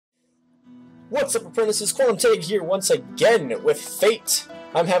What's up, apprentices? Quantum here once again with Fate.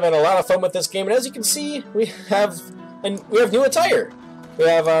 I'm having a lot of fun with this game, and as you can see, we have new attire. We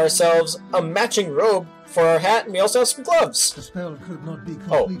have ourselves a matching robe for our hat, and we also have some gloves. The spell could not be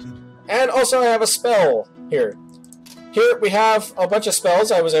completed. And also I have a spell here. Here we have a bunch of spells.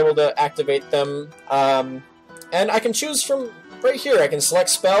 I was able to activate them, and I can choose from right here. I can select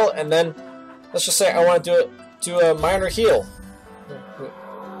spell, and then let's just say I want to do a minor heal.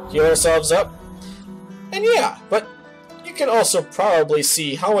 Heal ourselves up. And yeah, but you can also probably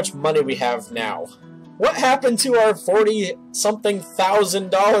see how much money we have now. What happened to our $40-something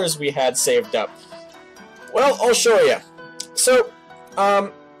thousand we had saved up? Well, I'll show you. So,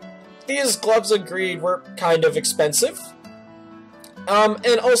 these gloves agreed were kind of expensive.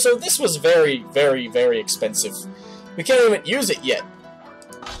 And also this was very, very, very expensive. We can't even use it yet.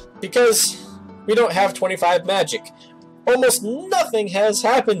 Because we don't have 25 magic. Almost nothing has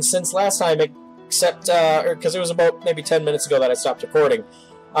happened since last time, except, because it was about maybe 10 minutes ago that I stopped recording.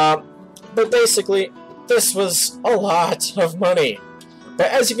 But basically, this was a lot of money. But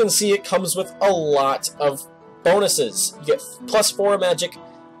as you can see, it comes with a lot of bonuses. You get +4 magic,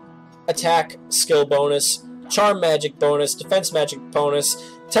 attack skill bonus, charm magic bonus, defense magic bonus,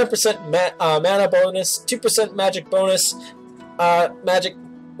 10% mana bonus, 2% magic bonus, magic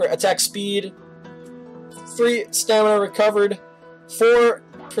attack speed, 3 stamina recovered,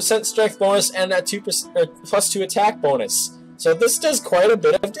 4% strength bonus, and a +2 attack bonus. So this does quite a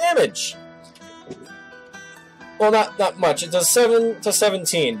bit of damage. Well, not much. It does 7 to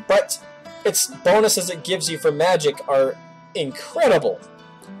 17, but its bonuses it gives you for magic are incredible.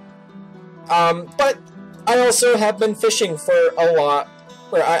 But I also have been fishing for a lot,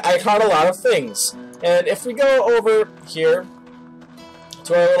 where I caught a lot of things. And if we go over here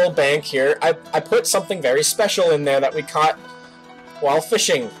to our little bank here, I put something very special in there that we caught while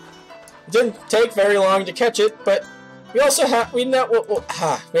fishing. It didn't take very long to catch it, but we also have we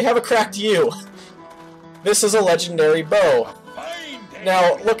have a cracked U. This is a legendary bow.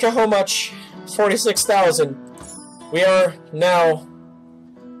 Now look at how much, 46,000. We are now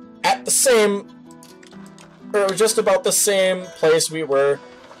at the same, or just about the same place we were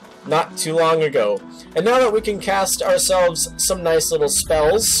not too long ago. And now that we can cast ourselves some nice little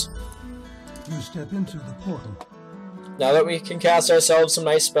spells. You step into the portal. Now that we can cast ourselves some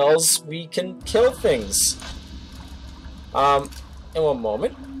nice spells, we can kill things. In one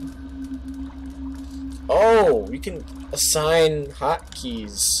moment. Oh, we can assign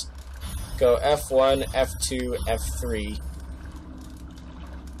hotkeys. Go F1, F2, F3.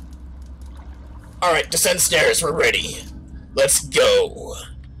 Alright, descend stairs, we're ready. Let's go.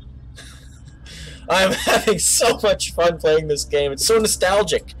 I'm having so much fun playing this game. It's so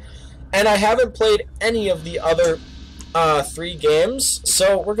nostalgic. And I haven't played any of the other 3 games,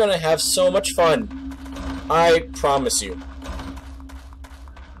 so we're gonna have so much fun. I promise you.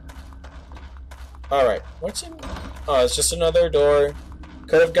 Alright, what's in... Oh, it's just another door.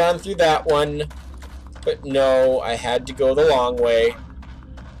 Could have gone through that one, but no, I had to go the long way.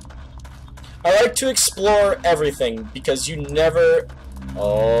 I like to explore everything, because you never...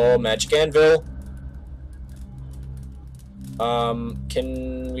 Oh, magic anvil.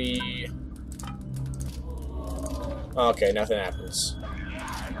 Can we... Okay, nothing happens.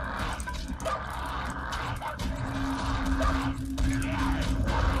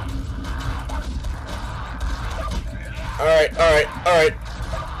 Alright.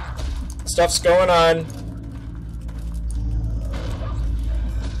 Stuff's going on.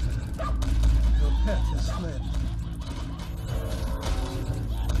 Your pet has fled.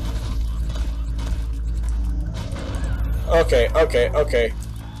 Okay.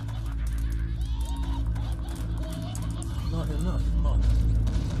 Not enough mana.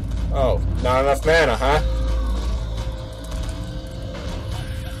 Oh, not enough mana, huh?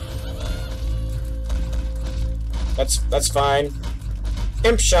 That's fine.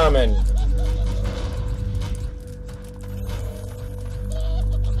 Imp Shaman.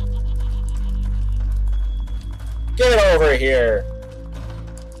 Get over here.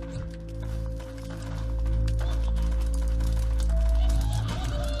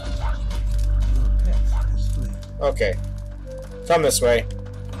 Your pet has fled. Okay. Come this way.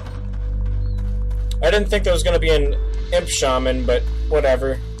 I didn't think there was going to be an Imp Shaman, but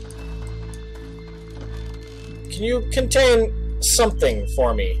whatever. Can you contain something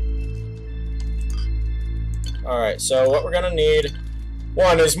for me? Alright, so what we're gonna need,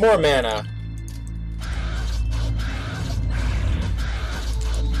 1 is more mana.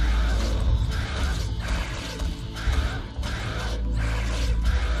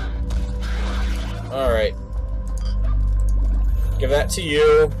 Alright. Give that to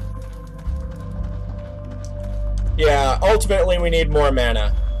you. Yeah, ultimately we need more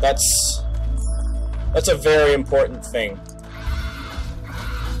mana. That's a very important thing.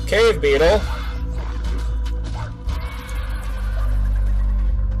 Cave beetle.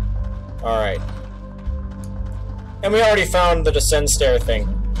 Alright. And we already found the descend stair thing.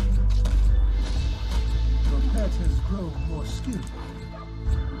 Your pet has grown more skilled.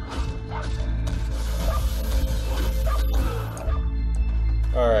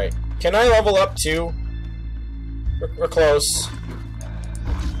 Alright. Can I level up too? We're close.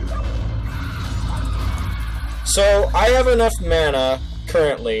 So, I have enough mana,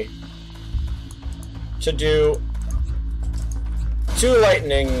 currently, to do 2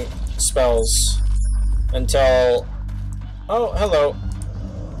 lightning spells until... Oh, hello.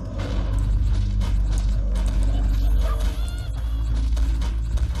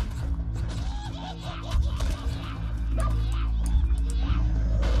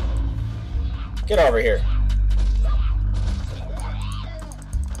 Get over here.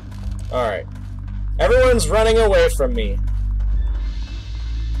 Alright. Everyone's running away from me,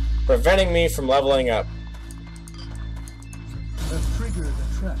 preventing me from leveling up. Let's trigger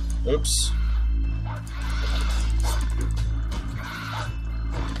the trap. Oops.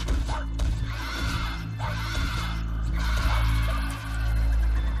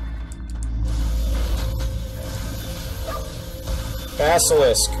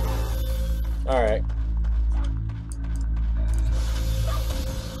 Basilisk. Alright.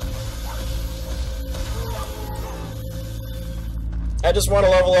 I just want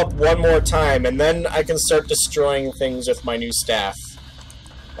to level up one more time, and then I can start destroying things with my new staff.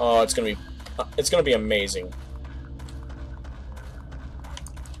 Oh, it's gonna be amazing.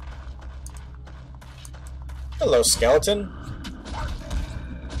 Hello, skeleton.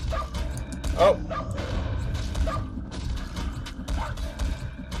 Oh.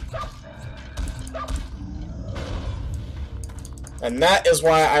 And that is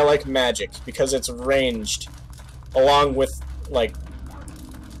why I like magic, because it's ranged, along with, like,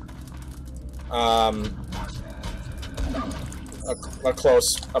 a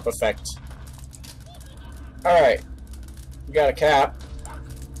close-up effect. Alright. We got a cap.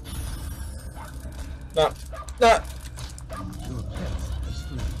 No. No. Your pet has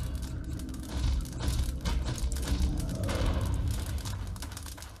fled.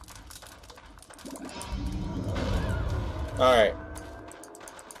 Alright.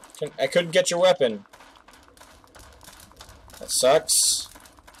 I couldn't get your weapon. That sucks.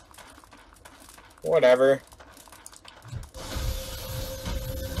 Whatever.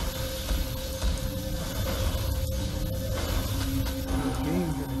 You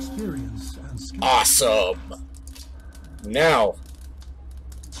gained an experience and skill. Awesome! Now.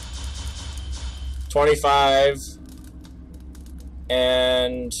 25.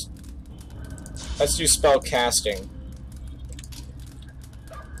 And... let's do spell casting.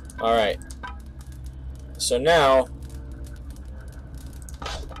 Alright. So now...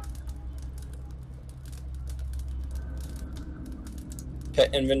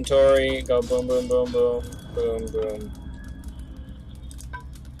 pet inventory, go boom, boom, boom, boom, boom, boom.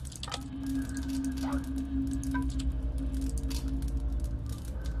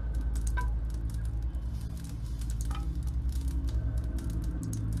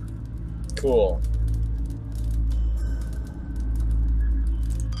 Cool.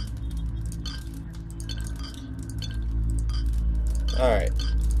 Alright.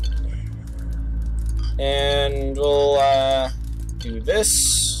 And we'll, do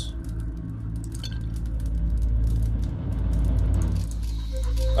this.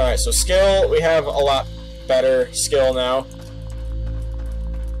 Alright, so skill, we have a lot better skill now.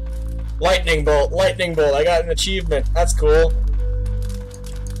 Lightning bolt, I got an achievement, that's cool.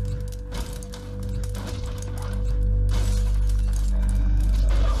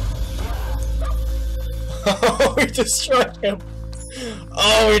 Oh, we destroyed him.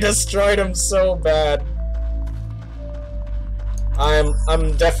 Oh, we destroyed him so bad.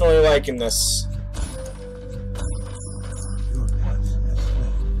 I'm definitely liking this. Your pet has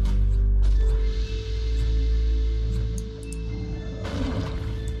fled.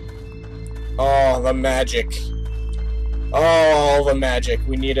 Oh, the magic. Oh, the magic.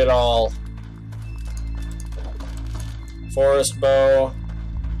 We need it all. Forest bow.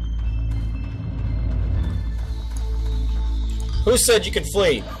 Who said you could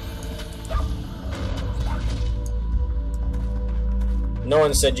flee? No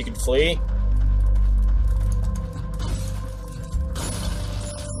one said you could flee.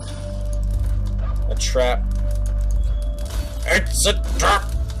 A trap. It's a trap!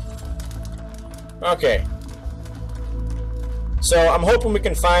 Okay. So I'm hoping we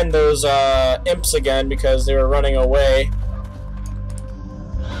can find those imps again because they were running away.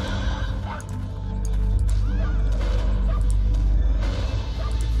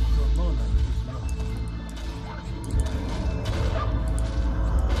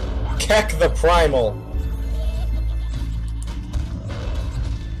 Keck the Primal.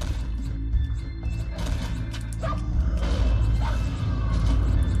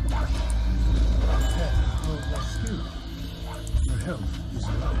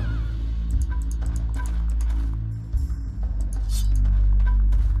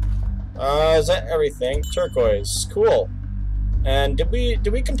 Is that everything? Turquoise. Cool. And did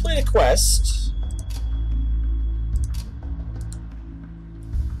we complete a quest?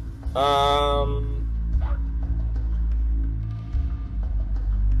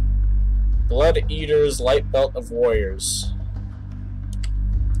 Blood Eaters, Light Belt of Warriors.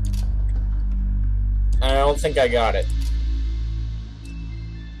 I don't think I got it.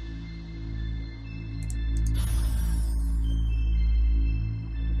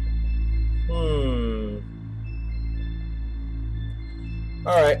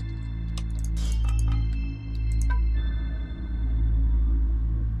 Alright.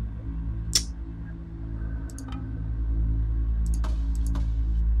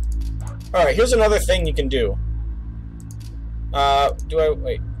 Alright, here's another thing you can do.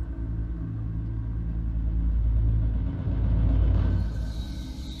 Wait.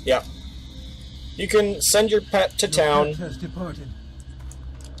 Yeah. You can send your pet to town. Your pet has departed.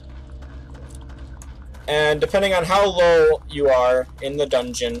 And depending on how low you are in the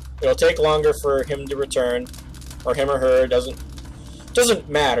dungeon, it'll take longer for him to return, or him or her. Doesn't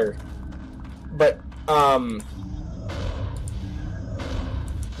matter. But the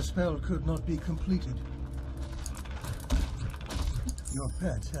spell could not be completed. Your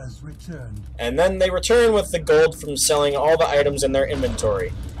pet has returned. And then they return with the gold from selling all the items in their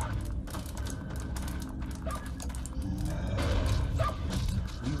inventory.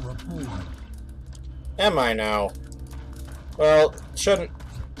 You were poisoned. Am I now? Well, shouldn't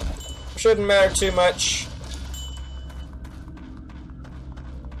matter too much.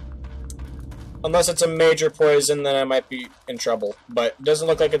 Unless it's a major poison, then I might be in trouble. But it doesn't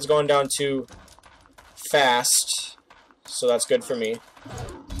look like it's going down too fast, so that's good for me.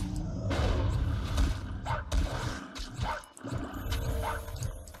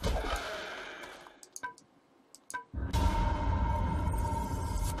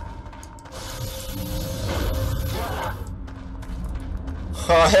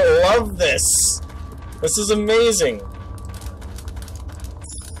 Oh, I love this! This is amazing!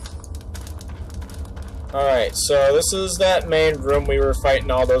 Alright, so this is that main room we were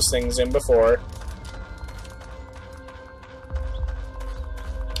fighting all those things in before.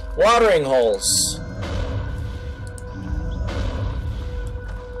 Watering holes!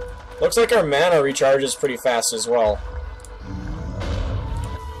 Looks like our mana recharges pretty fast as well.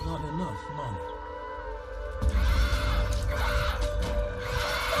 Not enough mana.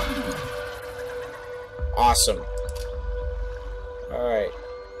 Awesome. Alright.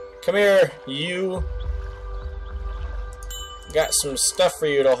 Come here, you. Got some stuff for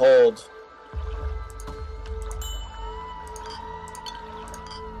you to hold.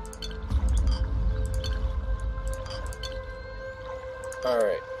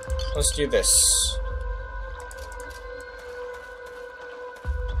 Alright. Let's do this.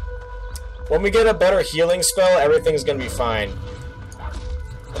 When we get a better healing spell, everything's gonna be fine.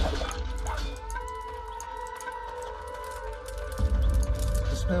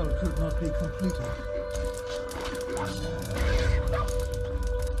 The spell could not be completed.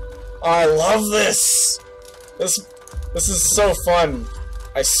 Oh, I love this! This is so fun.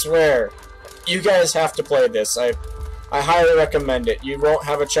 I swear. You guys have to play this. I highly recommend it. You won't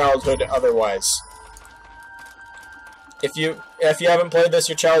have a childhood otherwise. If you haven't played this,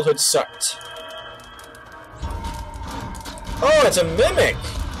 your childhood sucked. Oh, it's a mimic!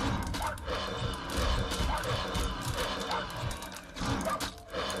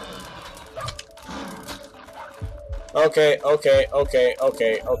 Okay.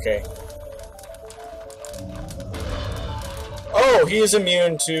 Oh, he is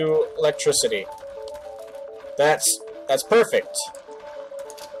immune to electricity. That's perfect.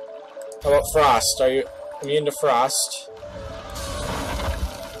 How about frost? Are you immune to frost?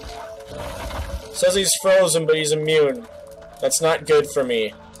 Says he's frozen, but he's immune. That's not good for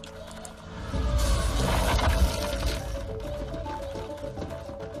me.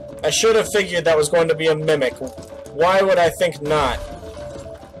 I should have figured that was going to be a mimic. Why would I think not?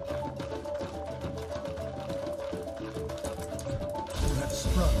 You have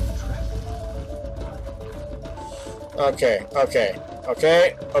sprung a trap. Okay, okay,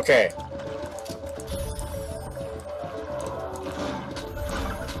 okay, okay.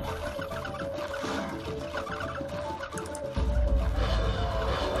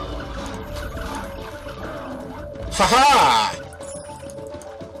 Haha!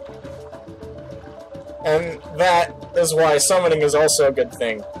 And that is why summoning is also a good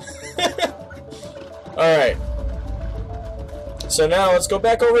thing. Alright. So now let's go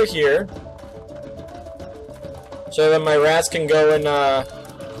back over here. So that my rats can go and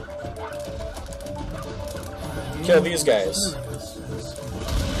kill these guys.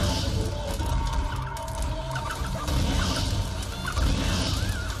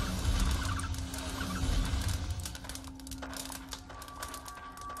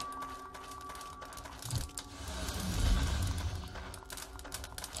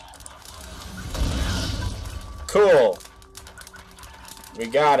 Cool. We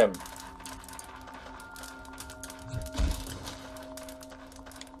got him.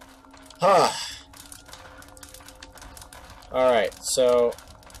 Huh. Alright, so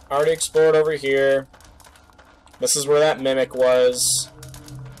already explored over here. This is where that mimic was.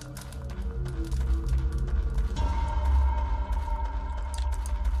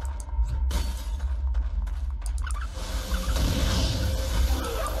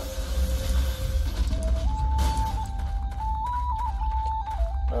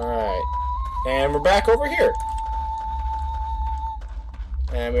 Alright. And we're back over here.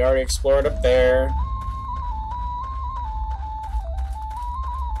 And we already explored up there.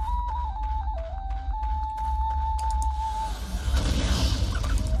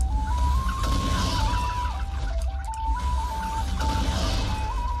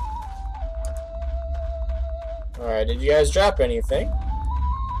 Alright, did you guys drop anything?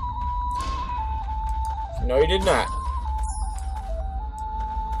 No, you did not.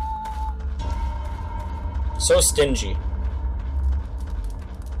 So stingy.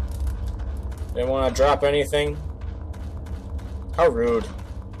 Didn't want to drop anything. How rude.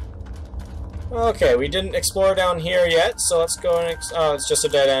 Okay, we didn't explore down here yet, so let's go and oh, it's just a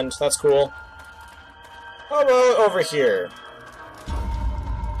dead end. That's cool. How about over here?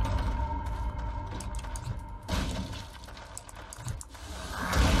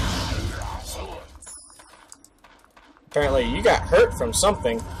 Apparently you got hurt from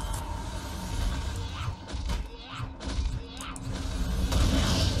something.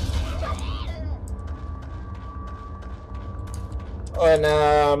 And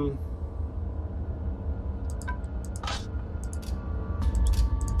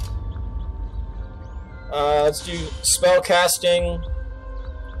let's do spell casting.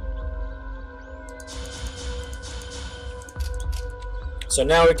 So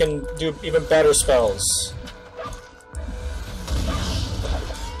now we can do even better spells.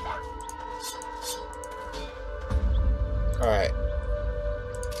 Alright.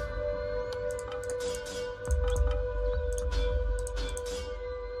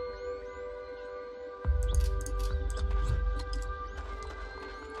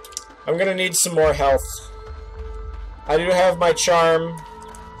 I'm gonna need some more health. I do have my charm,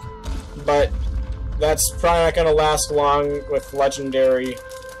 but that's probably not gonna last long with legendary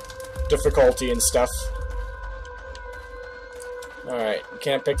difficulty and stuff. Alright,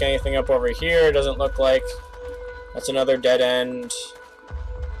 can't pick anything up over here, doesn't look like. That's another dead end.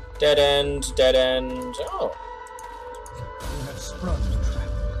 Dead end, dead end. Oh. You have sprung the trap.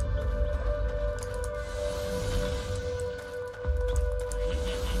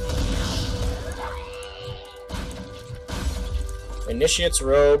 Initiate's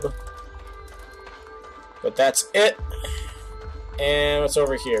robe. But that's it. And what's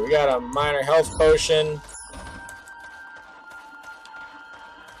over here? We got a minor health potion.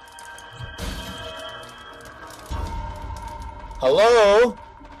 Hello?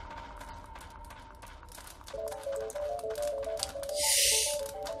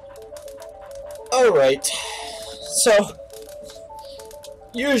 Alright. So,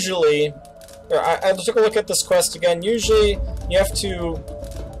 usually, I took a look at this quest again. Usually, you have to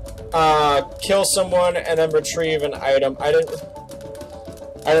kill someone and then retrieve an item. I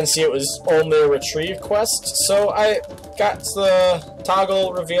didn't see it was only a retrieve quest, so I got the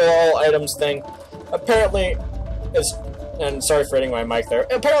toggle reveal all items thing. Apparently, it's, and sorry for hitting my mic there.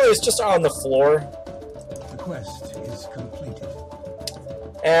 Apparently, it's just on the floor. The quest is completed.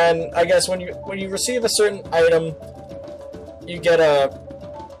 And I guess when you receive a certain item, you get a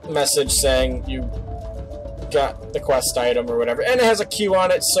message saying you got the quest item or whatever, and it has a Q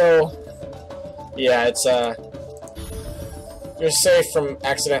on it, so yeah, it's you're safe from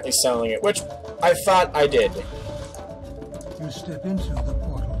accidentally selling it, which I thought I did. You step into the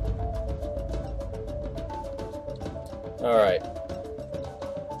portal. Alright.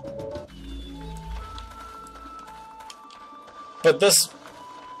 But this...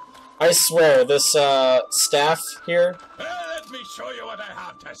 I swear, this staff here... Let me show you what I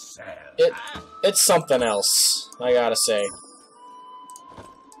have to sell. It's something else, I gotta say.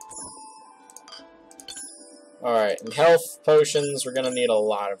 Alright, and health potions, we're gonna need a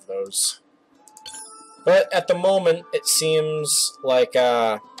lot of those. But at the moment, it seems like,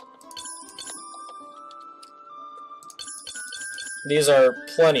 these are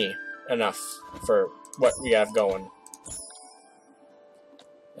plenty enough for what we have going.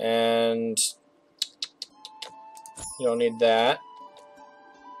 And you don't need that.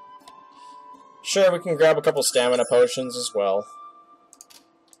 Sure, we can grab a couple stamina potions as well.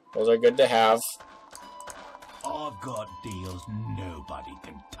 Those are good to have. I've got deals nobody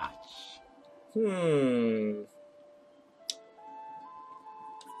can touch.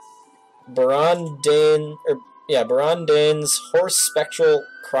 Barondane's Horse Spectral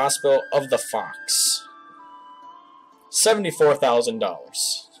Crossbow of the Fox.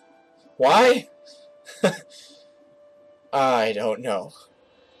 $74,000. Why? I don't know.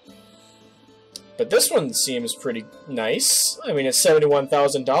 But this one seems pretty nice. I mean, it's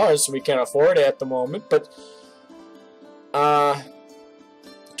 $71,000, so we can't afford it at the moment, but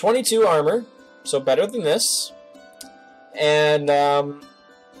 22 armor, so better than this. And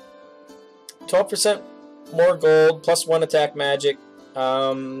 12% more gold, plus 1 attack magic,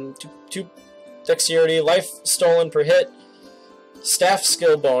 2 dexterity, life stolen per hit, staff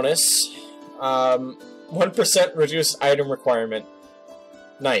skill bonus, 1% reduced item requirement.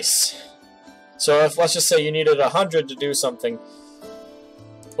 Nice. So if, let's just say you needed 100 to do something,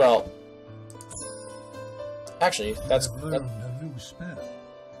 well, actually, that's... Learned a new spell.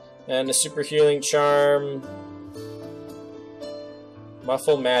 And a super healing charm,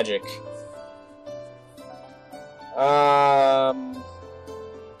 muffle magic.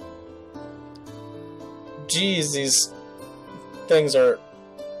 Geez, these things are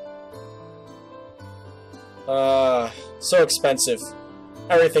so expensive.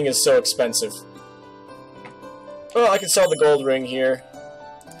 Everything is so expensive. Well, I can sell the gold ring here.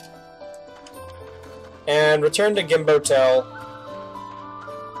 And return to Gimbotel.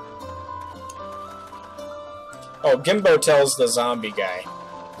 Oh, Gimbotel's the zombie guy.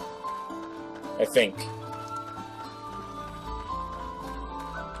 I think.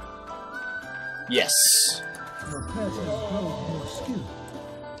 Yes. Your pet has grown more skilled.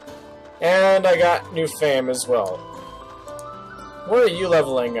 And I got new fame as well. What are you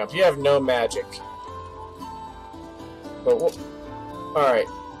leveling up? You have no magic. But alright.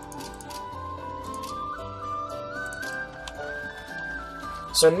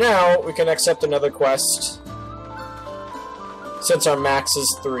 So now we can accept another quest. Since our max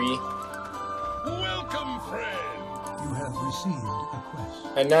is 3. Welcome, friend. You have received a quest.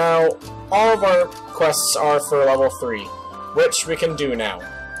 And now all of our quests are for level 3, which we can do now.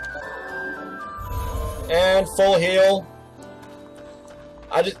 And full heal.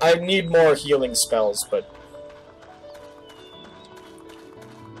 I need more healing spells, but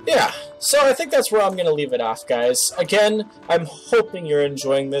yeah. So I think that's where I'm going to leave it off, guys. Again, I'm hoping you're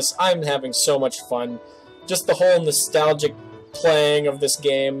enjoying this. I'm having so much fun. Just the whole nostalgic playing of this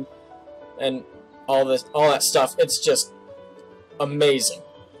game and all that stuff. It's just amazing.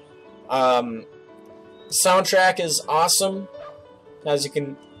 Soundtrack is awesome, as you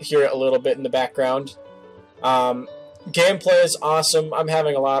can hear it a little bit in the background. Gameplay is awesome. I'm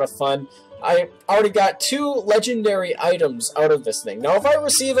having a lot of fun. I already got 2 legendary items out of this thing. Now, if I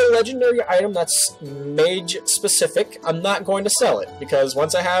receive a legendary item that's mage specific, I'm not going to sell it, because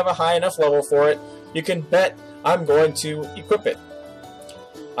once I have a high enough level for it, you can bet I'm going to equip it.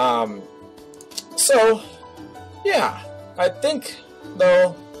 So, yeah. I think,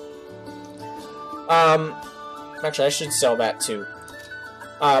 though, actually, I should sell that too.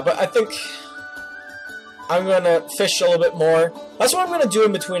 But I think I'm gonna fish a little bit more. That's what I'm gonna do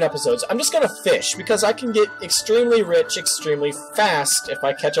in between episodes. I'm just gonna fish, because I can get extremely rich extremely fast if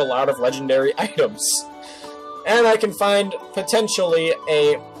I catch a lot of legendary items. And I can find, potentially,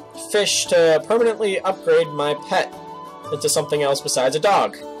 a fish to permanently upgrade my pet into something else besides a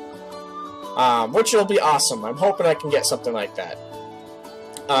dog. Which will be awesome. I'm hoping I can get something like that.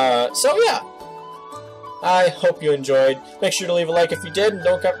 So yeah. I hope you enjoyed. Make sure to leave a like if you did, and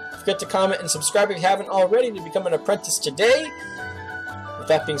don't forget to comment and subscribe if you haven't already to become an apprentice today. With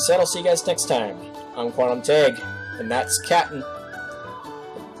that being said, I'll see you guys next time. I'm Quantum Tag, and that's Captain.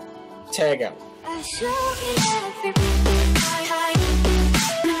 Tag out.